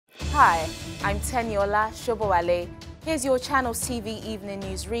Hi, I'm Teniola Shobowale. Here's your Channels TV Evening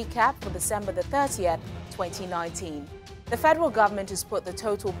News Recap for December the 30th, 2019. The federal government has put the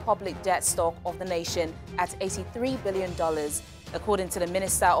total public debt stock of the nation at $83 billion. According to the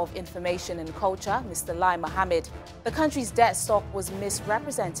Minister of Information and Culture, Mr. Lai Mohammed, the country's debt stock was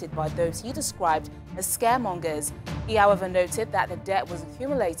misrepresented by those he described as scaremongers. He, however, noted that the debt was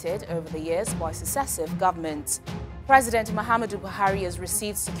accumulated over the years by successive governments. President Muhammadu Buhari has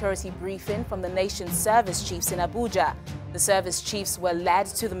received security briefing from the nation's service chiefs in Abuja. The service chiefs were led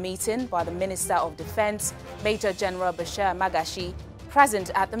to the meeting by the Minister of Defense, Major General Bashir Magashi.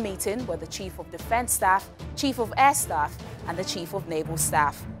 Present at the meeting were the Chief of Defense Staff, Chief of Air Staff, and the Chief of Naval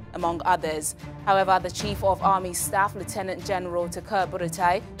Staff, among others. However, the Chief of Army Staff, Lieutenant General Tukur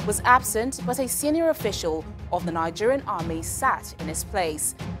Buratai, was absent, but a senior official of the Nigerian Army sat in his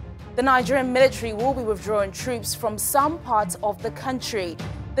place. The Nigerian military will be withdrawing troops from some parts of the country.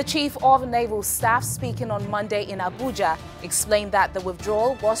 The Chief of Naval Staff, speaking on Monday in Abuja, explained that the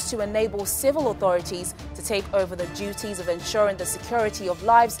withdrawal was to enable civil authorities to take over the duties of ensuring the security of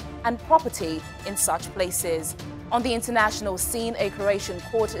lives and property in such places. On the international scene, a Croatian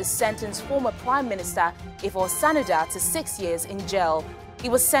court has sentenced former Prime Minister Ivo Sanader to 6 years in jail. He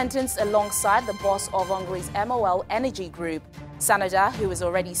was sentenced alongside the boss of Hungary's MOL Energy Group. Sanader, who is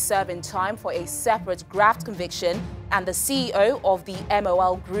already serving time for a separate graft conviction, and the CEO of the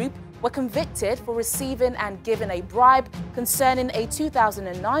MOL Group were convicted for receiving and giving a bribe concerning a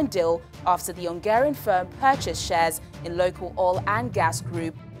 2009 deal after the Hungarian firm purchased shares in local oil and gas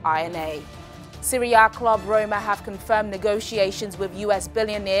group INA. Serie A club Roma have confirmed negotiations with US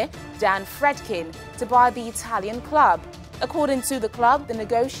billionaire Dan Fredkin to buy the Italian club. According to the club, the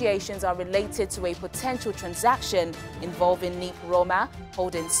negotiations are related to a potential transaction involving NIP Roma,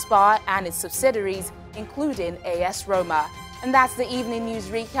 holding Spa and its subsidiaries, including AS Roma. And that's the evening news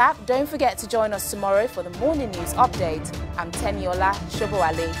recap. Don't forget to join us tomorrow for the morning news update. I'm Teniola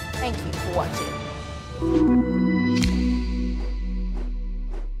Shobowale. Thank you for watching.